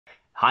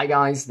Hi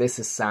guys, this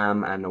is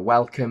Sam and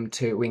welcome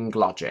to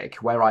WingLogic,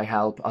 where I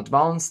help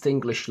advanced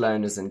English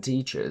learners and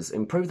teachers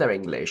improve their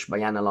English by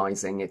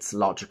analysing its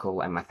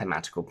logical and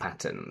mathematical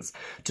patterns.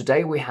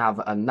 Today we have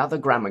another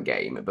grammar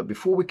game, but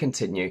before we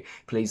continue,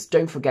 please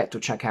don't forget to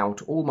check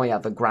out all my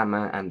other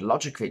grammar and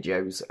logic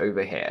videos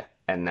over here.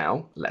 And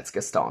now, let's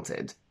get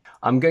started.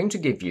 I'm going to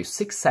give you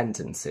 6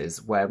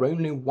 sentences where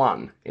only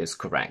one is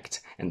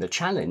correct, and the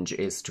challenge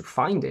is to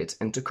find it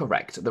and to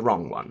correct the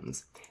wrong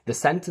ones. The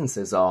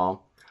sentences are: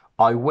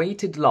 I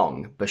waited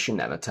long, but she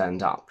never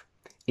turned up.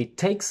 It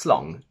takes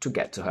long to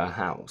get to her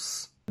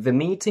house. The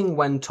meeting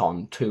went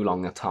on too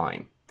long a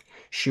time.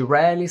 She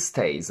rarely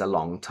stays a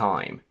long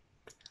time.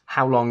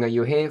 How long are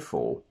you here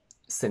for?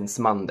 Since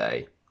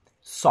Monday.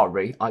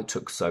 Sorry I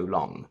took so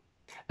long.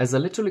 As a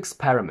little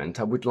experiment,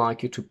 I would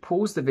like you to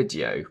pause the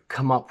video,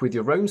 come up with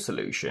your own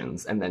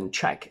solutions, and then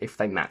check if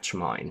they match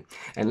mine.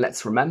 And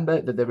let's remember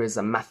that there is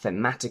a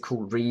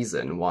mathematical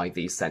reason why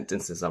these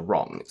sentences are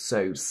wrong,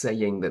 so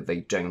saying that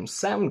they don't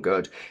sound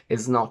good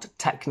is not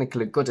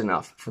technically good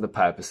enough for the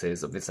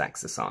purposes of this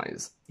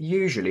exercise.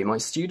 Usually, my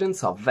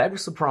students are very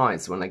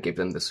surprised when I give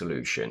them the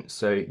solution,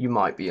 so you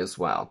might be as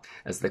well,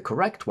 as the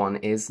correct one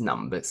is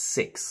number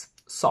 6.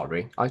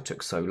 Sorry, I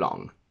took so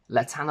long.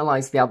 Let's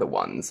analyze the other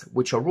ones,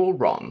 which are all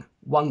wrong,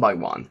 one by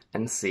one,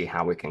 and see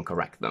how we can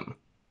correct them.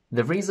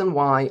 The reason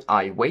why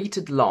I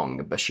waited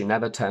long but she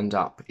never turned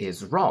up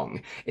is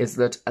wrong is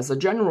that, as a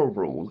general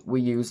rule,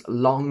 we use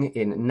long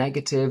in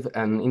negative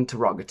and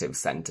interrogative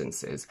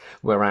sentences,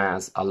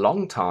 whereas a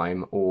long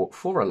time or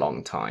for a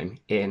long time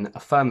in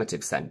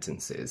affirmative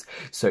sentences.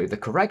 So the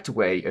correct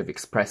way of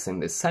expressing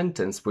this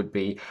sentence would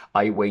be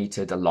I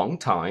waited a long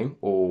time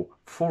or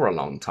for a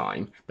long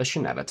time, but she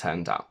never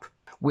turned up.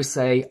 We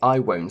say, I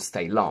won't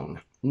stay long,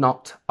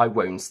 not I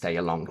won't stay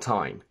a long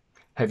time.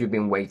 Have you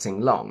been waiting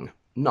long?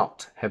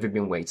 Not have you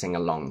been waiting a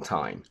long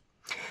time.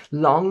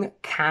 Long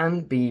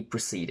can be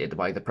preceded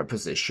by the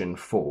preposition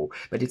for,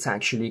 but it's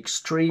actually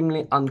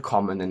extremely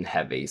uncommon and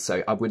heavy,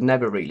 so I would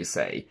never really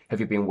say, have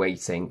you been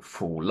waiting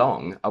for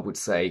long? I would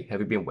say, have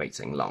you been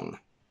waiting long?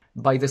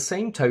 By the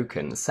same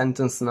token,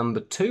 sentence number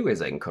 2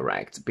 is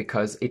incorrect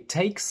because it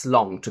takes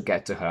long to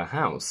get to her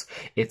house.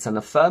 It's an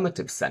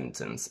affirmative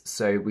sentence,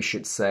 so we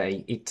should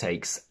say it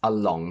takes a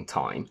long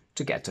time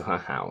to get to her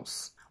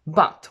house.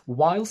 But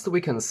whilst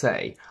we can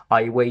say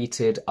I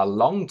waited a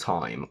long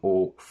time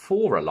or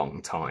for a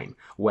long time,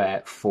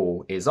 where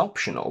for is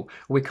optional,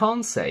 we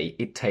can't say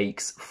it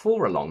takes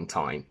for a long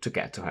time to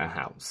get to her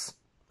house.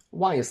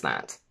 Why is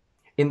that?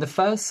 In the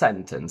first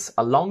sentence,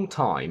 a long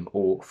time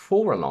or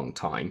for a long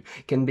time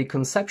can be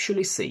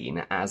conceptually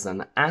seen as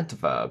an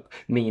adverb,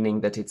 meaning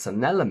that it's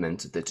an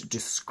element that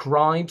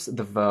describes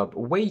the verb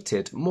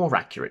waited more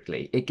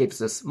accurately. It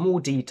gives us more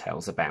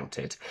details about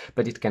it,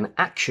 but it can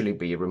actually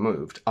be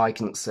removed. I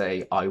can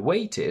say, I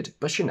waited,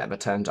 but she never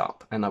turned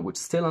up, and I would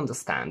still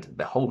understand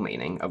the whole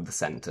meaning of the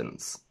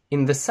sentence.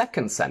 In the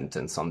second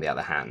sentence, on the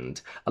other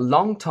hand, a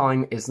long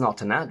time is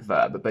not an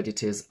adverb, but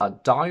it is a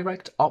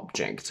direct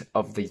object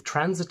of the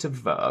transitive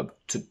verb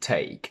to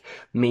take,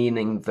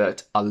 meaning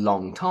that a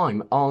long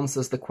time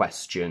answers the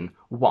question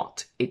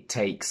what. It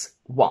takes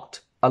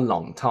what? A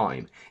long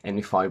time. And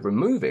if I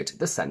remove it,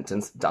 the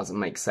sentence doesn't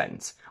make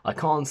sense. I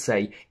can't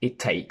say it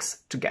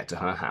takes to get to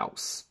her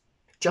house.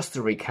 Just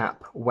to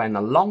recap, when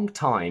a long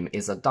time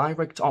is a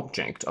direct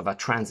object of a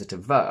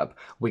transitive verb,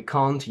 we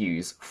can't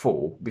use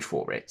for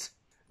before it.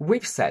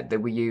 We've said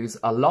that we use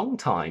a long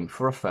time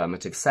for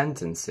affirmative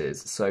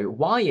sentences, so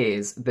why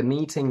is the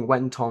meeting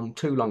went on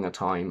too long a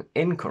time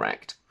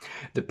incorrect?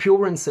 The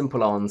pure and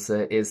simple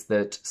answer is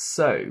that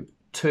so,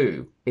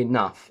 to,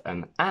 enough,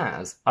 and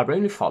as are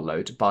only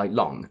followed by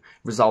long,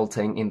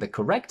 resulting in the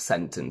correct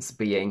sentence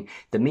being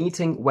the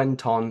meeting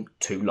went on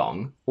too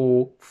long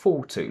or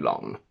for too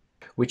long.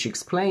 Which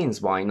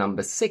explains why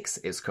number 6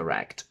 is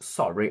correct.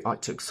 Sorry I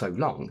took so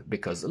long,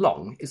 because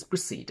long is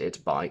preceded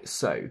by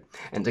so.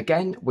 And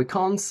again, we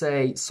can't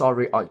say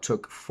sorry I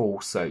took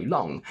for so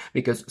long,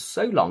 because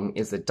so long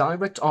is the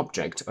direct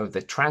object of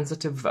the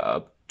transitive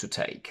verb to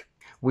take.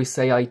 We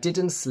say I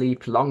didn't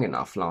sleep long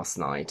enough last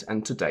night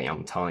and today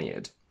I'm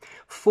tired.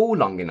 For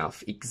long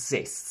enough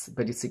exists,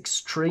 but it's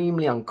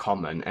extremely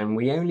uncommon and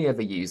we only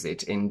ever use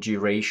it in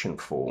duration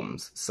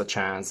forms, such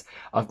as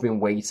I've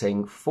been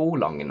waiting for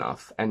long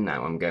enough and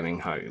now I'm going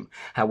home.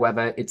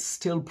 However, it's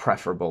still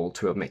preferable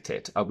to omit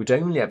it. I would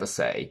only ever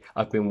say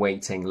I've been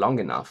waiting long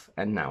enough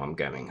and now I'm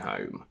going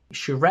home.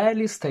 She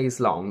rarely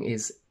stays long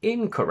is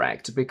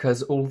incorrect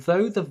because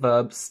although the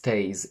verb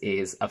stays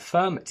is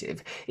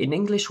affirmative, in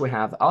English we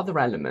have other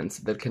elements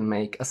that can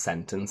make a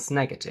sentence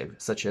negative,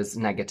 such as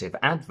negative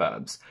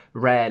adverbs,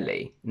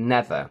 rarely,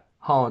 never,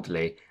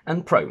 hardly,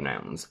 and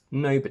pronouns,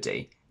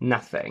 nobody,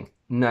 nothing,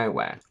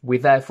 nowhere. We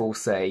therefore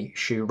say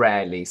she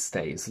rarely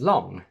stays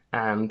long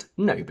and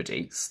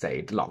nobody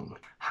stayed long.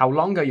 How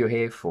long are you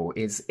here for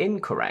is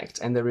incorrect,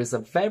 and there is a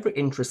very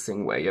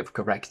interesting way of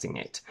correcting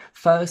it.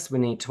 First, we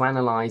need to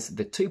analyze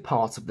the two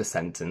parts of the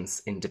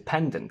sentence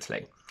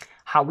independently.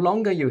 How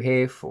long are you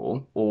here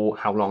for, or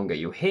how long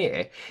are you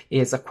here,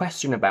 is a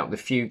question about the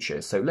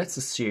future. So let's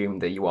assume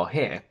that you are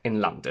here in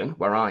London,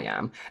 where I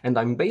am, and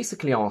I'm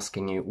basically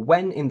asking you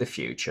when in the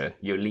future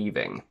you're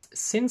leaving.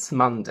 Since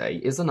Monday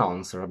is an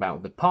answer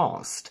about the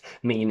past,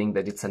 meaning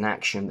that it's an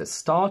action that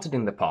started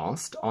in the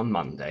past on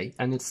Monday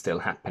and it's still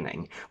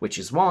happening, which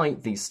is why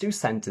these two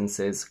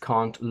sentences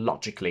can't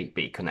logically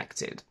be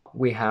connected.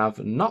 We have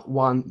not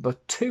one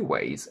but two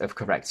ways of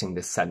correcting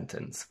this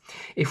sentence.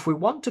 If we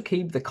want to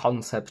keep the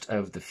concept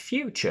of the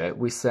future,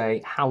 we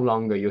say, how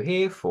long are you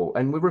here for?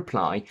 And we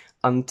reply,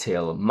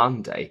 until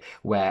Monday,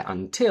 where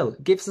until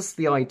gives us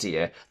the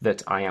idea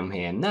that I am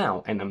here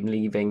now and I'm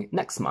leaving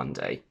next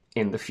Monday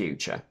in the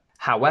future.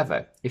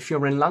 However, if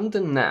you're in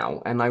London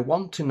now and I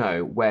want to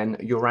know when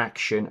your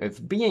action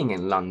of being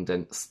in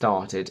London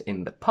started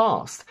in the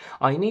past,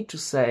 I need to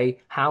say,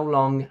 how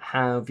long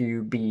have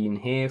you been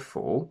here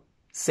for?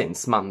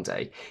 Since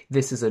Monday.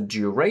 This is a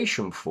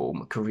duration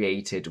form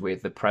created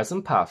with the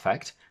present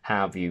perfect,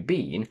 have you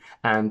been,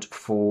 and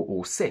for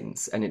or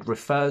since, and it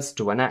refers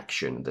to an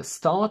action that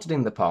started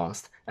in the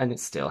past and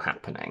it's still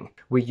happening.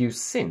 We use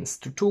since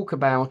to talk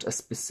about a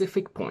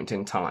specific point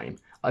in time.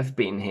 I've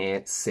been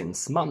here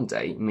since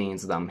Monday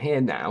means that I'm here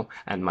now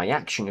and my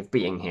action of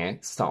being here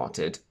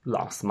started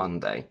last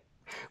Monday.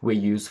 We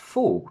use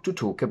for to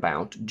talk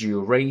about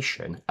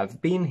duration. I've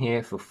been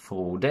here for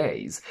 4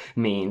 days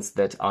means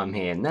that I'm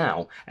here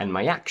now and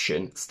my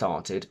action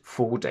started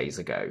 4 days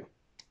ago.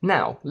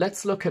 Now,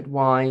 let's look at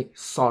why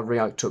sorry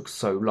I took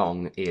so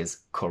long is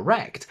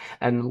correct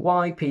and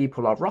why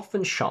people are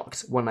often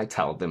shocked when I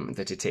tell them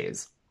that it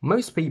is.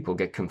 Most people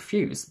get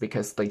confused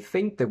because they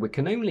think that we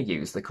can only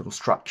use the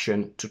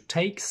construction to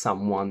take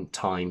someone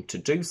time to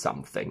do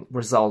something,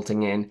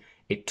 resulting in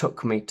it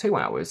took me 2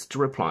 hours to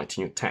reply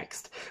to your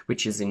text,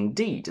 which is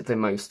indeed the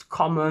most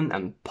common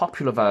and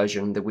popular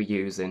version that we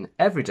use in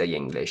everyday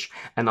English,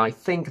 and I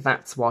think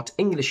that's what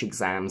English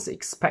exams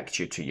expect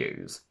you to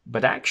use.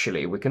 But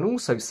actually, we can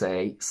also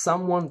say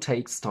someone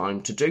takes time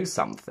to do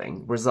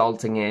something,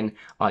 resulting in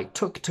I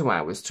took 2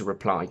 hours to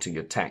reply to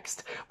your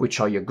text,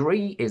 which I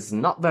agree is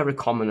not very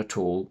common at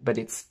all, but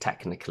it's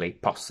technically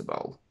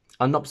possible.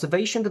 An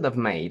observation that I've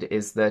made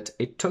is that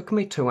it took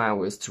me 2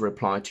 hours to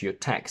reply to your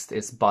text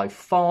is by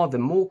far the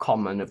more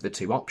common of the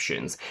two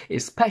options,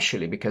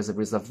 especially because there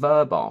is a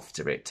verb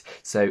after it.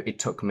 So it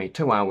took me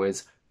 2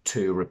 hours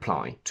to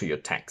reply to your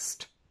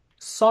text.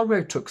 Sorry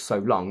it took so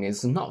long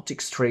is not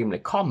extremely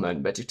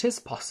common, but it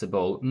is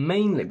possible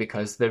mainly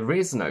because there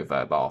is no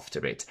verb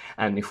after it.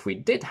 And if we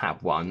did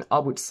have one, I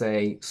would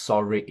say,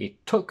 sorry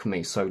it took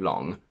me so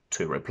long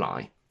to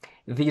reply.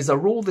 These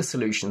are all the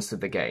solutions to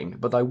the game,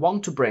 but I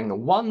want to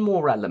bring one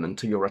more element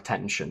to your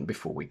attention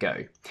before we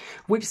go.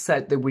 We've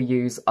said that we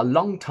use a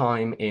long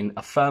time in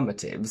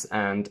affirmatives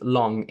and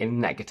long in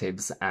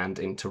negatives and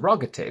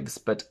interrogatives,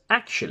 but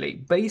actually,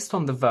 based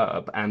on the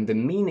verb and the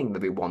meaning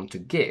that we want to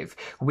give,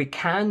 we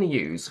can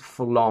use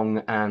for long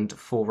and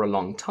for a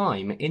long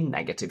time in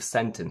negative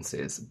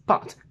sentences,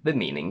 but the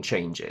meaning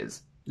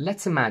changes.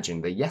 Let's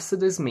imagine that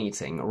yesterday's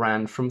meeting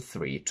ran from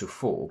 3 to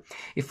 4.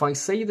 If I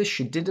say that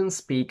she didn't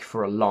speak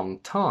for a long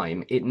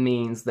time, it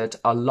means that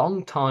a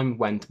long time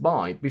went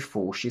by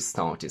before she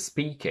started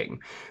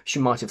speaking. She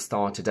might have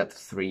started at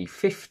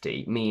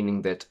 3:50,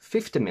 meaning that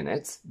 50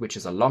 minutes, which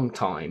is a long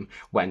time,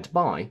 went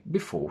by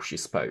before she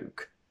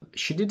spoke.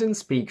 She didn't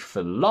speak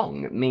for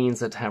long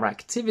means that her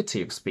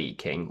activity of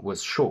speaking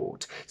was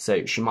short,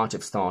 so she might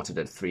have started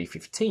at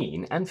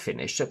 3:15 and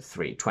finished at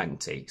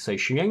 3:20, so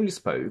she only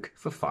spoke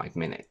for 5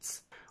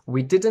 minutes.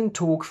 We didn't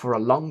talk for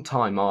a long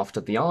time after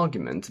the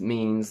argument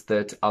means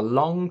that a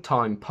long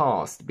time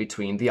passed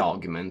between the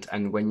argument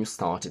and when you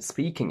started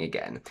speaking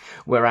again,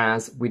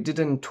 whereas we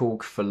didn't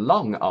talk for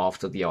long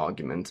after the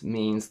argument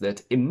means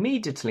that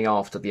immediately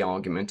after the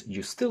argument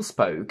you still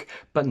spoke,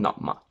 but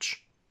not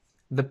much.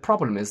 The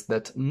problem is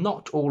that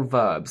not all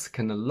verbs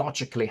can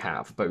logically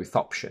have both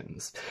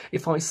options.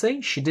 If I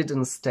say she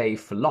didn't stay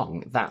for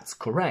long, that's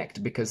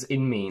correct because it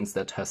means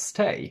that her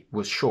stay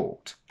was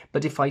short.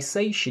 But if I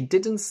say she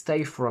didn't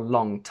stay for a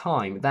long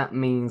time, that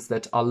means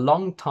that a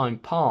long time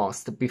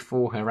passed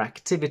before her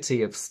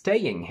activity of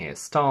staying here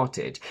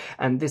started,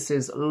 and this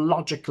is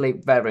logically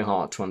very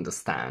hard to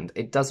understand.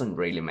 It doesn't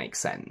really make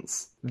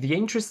sense. The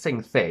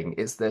interesting thing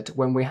is that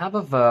when we have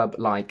a verb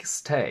like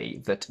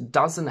stay that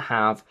doesn't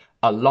have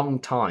a long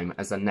time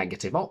as a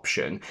negative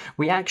option,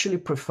 we actually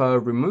prefer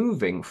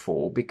removing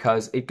for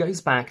because it goes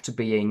back to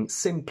being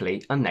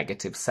simply a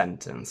negative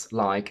sentence,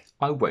 like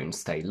I won't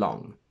stay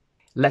long.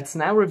 Let's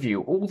now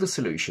review all the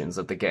solutions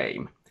of the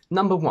game.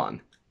 Number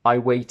 1, I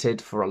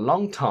waited for a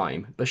long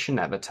time but she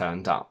never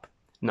turned up.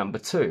 Number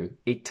 2,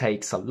 it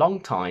takes a long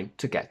time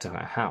to get to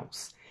her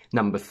house.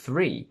 Number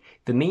 3,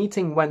 the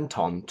meeting went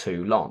on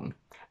too long.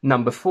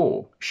 Number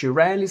 4, she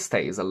rarely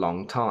stays a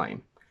long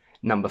time.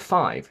 Number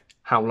 5,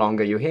 how long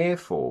are you here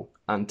for?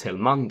 Until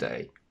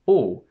Monday.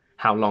 Or,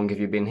 how long have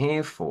you been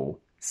here for?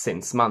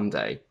 Since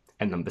Monday.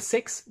 And number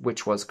 6,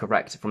 which was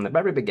correct from the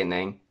very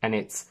beginning, and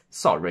it's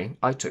sorry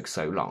I took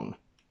so long.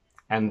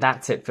 And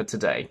that's it for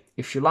today.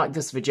 If you like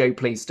this video,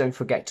 please don't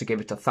forget to give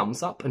it a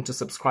thumbs up and to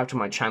subscribe to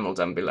my channel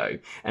down below.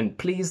 And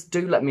please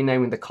do let me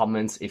know in the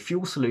comments if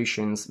your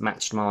solutions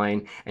matched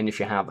mine and if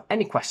you have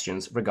any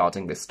questions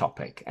regarding this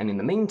topic. And in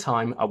the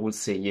meantime, I will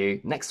see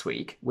you next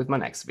week with my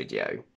next video.